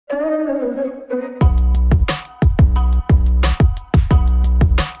Hai,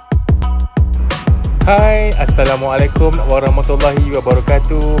 Assalamualaikum warahmatullahi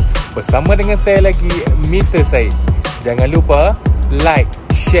wabarakatuh. Bersama dengan saya lagi, Mr Syed. Jangan lupa like,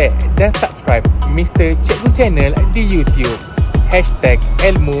 share dan subscribe Mr Cikgu Channel di YouTube.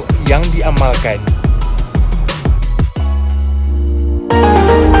 #ilmu yang diamalkan.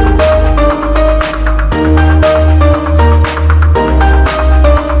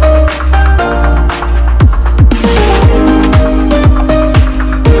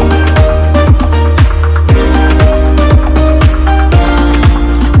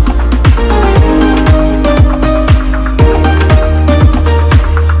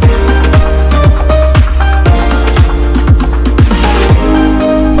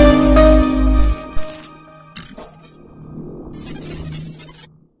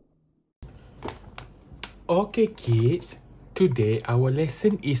 Okay kids, today our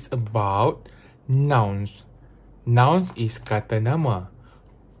lesson is about nouns. Nouns is kata nama.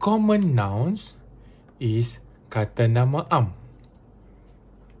 Common nouns is kata nama am.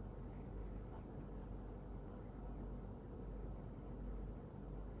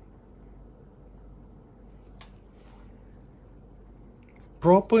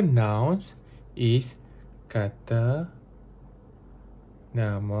 Proper nouns is kata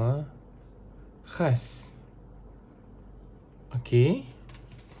nama khas. Okay.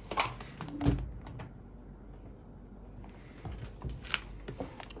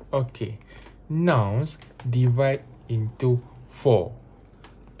 Okay. Nouns divide into 4.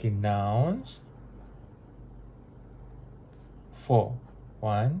 Okay, nouns 4.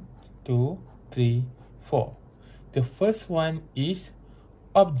 1, 2, 3, 4. The first one is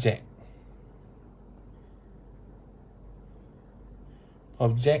object.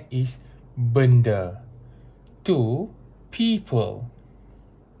 Object is benda. 2, people,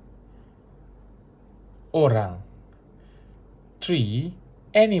 orang. 3,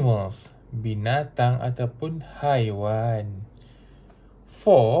 animals, binatang ataupun haiwan.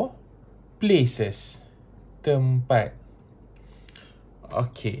 4, places, tempat.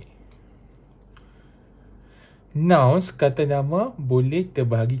 Okay. Nouns, kata nama, boleh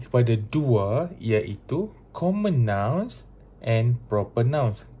terbahagi kepada 2, iaitu common nouns and proper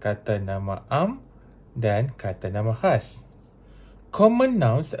nouns, kata nama am dan kata nama khas. Common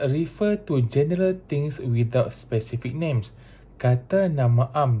nouns refer to general things without specific names. Kata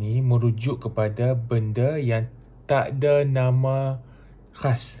nama am ni merujuk kepada benda yang tak ada nama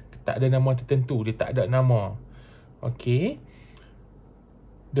khas, tak ada nama tertentu, dia tak ada nama. Okay.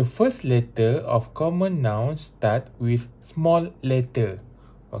 The first letter of common nouns start with small letter.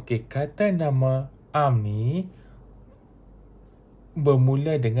 Okay, kata nama am ni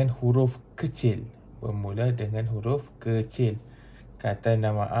bermula dengan huruf kecil. Bermula dengan huruf kecil. Kata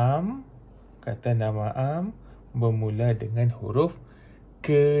nama am bermula dengan huruf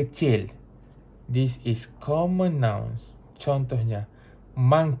kecil. This is common nouns. Contohnya,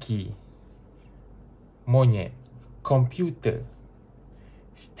 monkey, monyet, computer,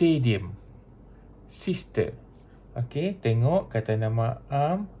 stadium, sister. Okey, tengok kata nama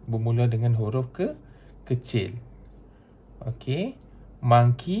am bermula dengan huruf kecil. Okey,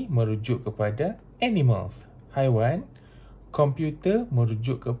 monkey merujuk kepada animals, haiwan. Komputer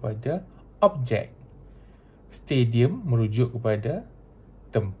merujuk kepada objek. Stadium merujuk kepada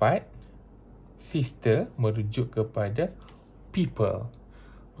tempat. Sister merujuk kepada people.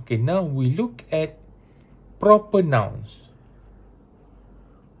 Okay, now we look at proper nouns.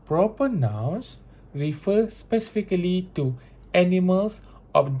 Proper nouns refer specifically to animals,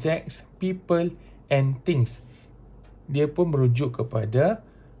 objects, people and things. Dia pun merujuk kepada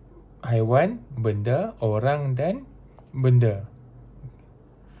haiwan, benda, orang dan benda.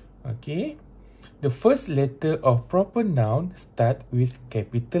 Okay. The first letter of proper noun start with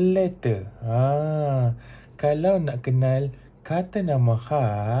capital letter. Kalau nak kenal kata nama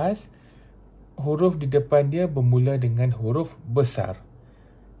khas, huruf di depan dia bermula dengan huruf besar.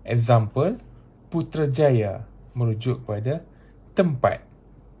 Example, Putrajaya merujuk pada tempat.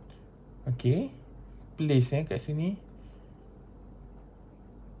 Okay. Place kat sini.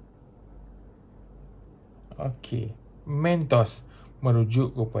 Okay. Mentos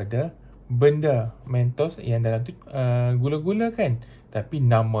merujuk kepada benda. Mentos yang dalam tu gula-gula kan, tapi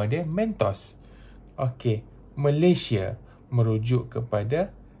nama dia Mentos. Okay. Malaysia merujuk kepada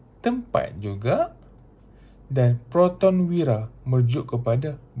tempat juga. Dan Protonwira merujuk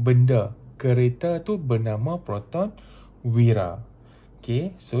kepada benda. Kereta tu bernama Protonwira.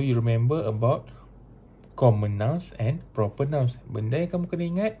 Okay. So you remember about common nouns and proper nouns. Benda yang kamu kena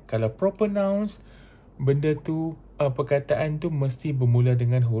ingat, kalau proper nouns, benda tu perkataan tu mesti bermula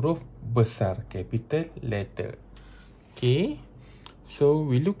dengan huruf besar, capital letter. Okay, so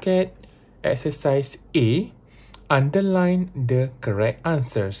we look at exercise A. Underline the correct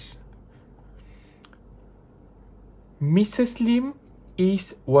answers. Mrs. Lim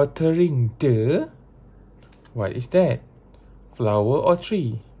is watering the... What is that? Flower or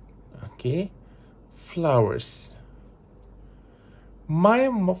tree? Okay, flowers. My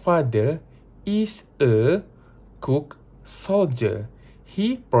father is a cook soldier.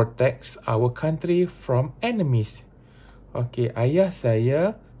 He protects our country from enemies. Okay, ayah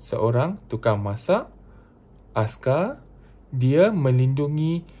saya seorang tukang masak, askar. Dia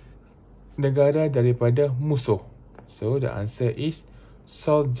melindungi negara daripada musuh. So, the answer is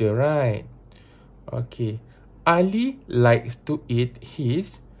soldier, right? Okay. Ali likes to eat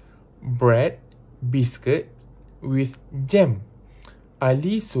his bread biscuit with jam.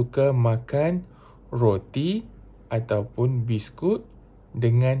 Ali suka makan roti ataupun biskut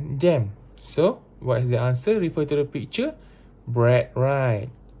dengan jam. So, what is the answer? Refer to the picture. Bread, right?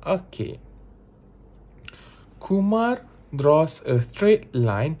 Okay. Kumar draws a straight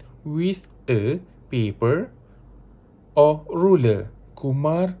line with a paper or ruler.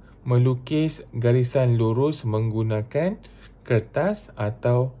 Kumar melukis garisan lurus menggunakan kertas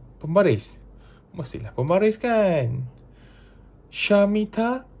atau pembaris. Mestilah pembaris kan?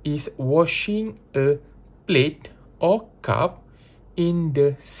 Shamita is washing a plate or cup in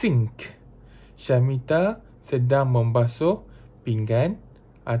the sink. Shamita sedang membasuh pinggan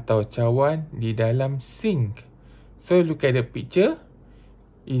atau cawan di dalam sink. So, look at the picture.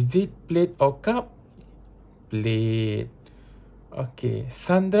 Is it plate or cup? Plate. Okay.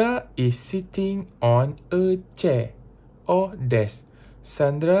 Sandra is sitting on a chair or desk.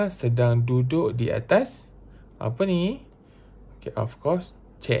 Sandra sedang duduk di atas apa ni? Okay, of course,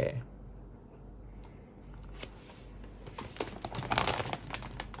 chair.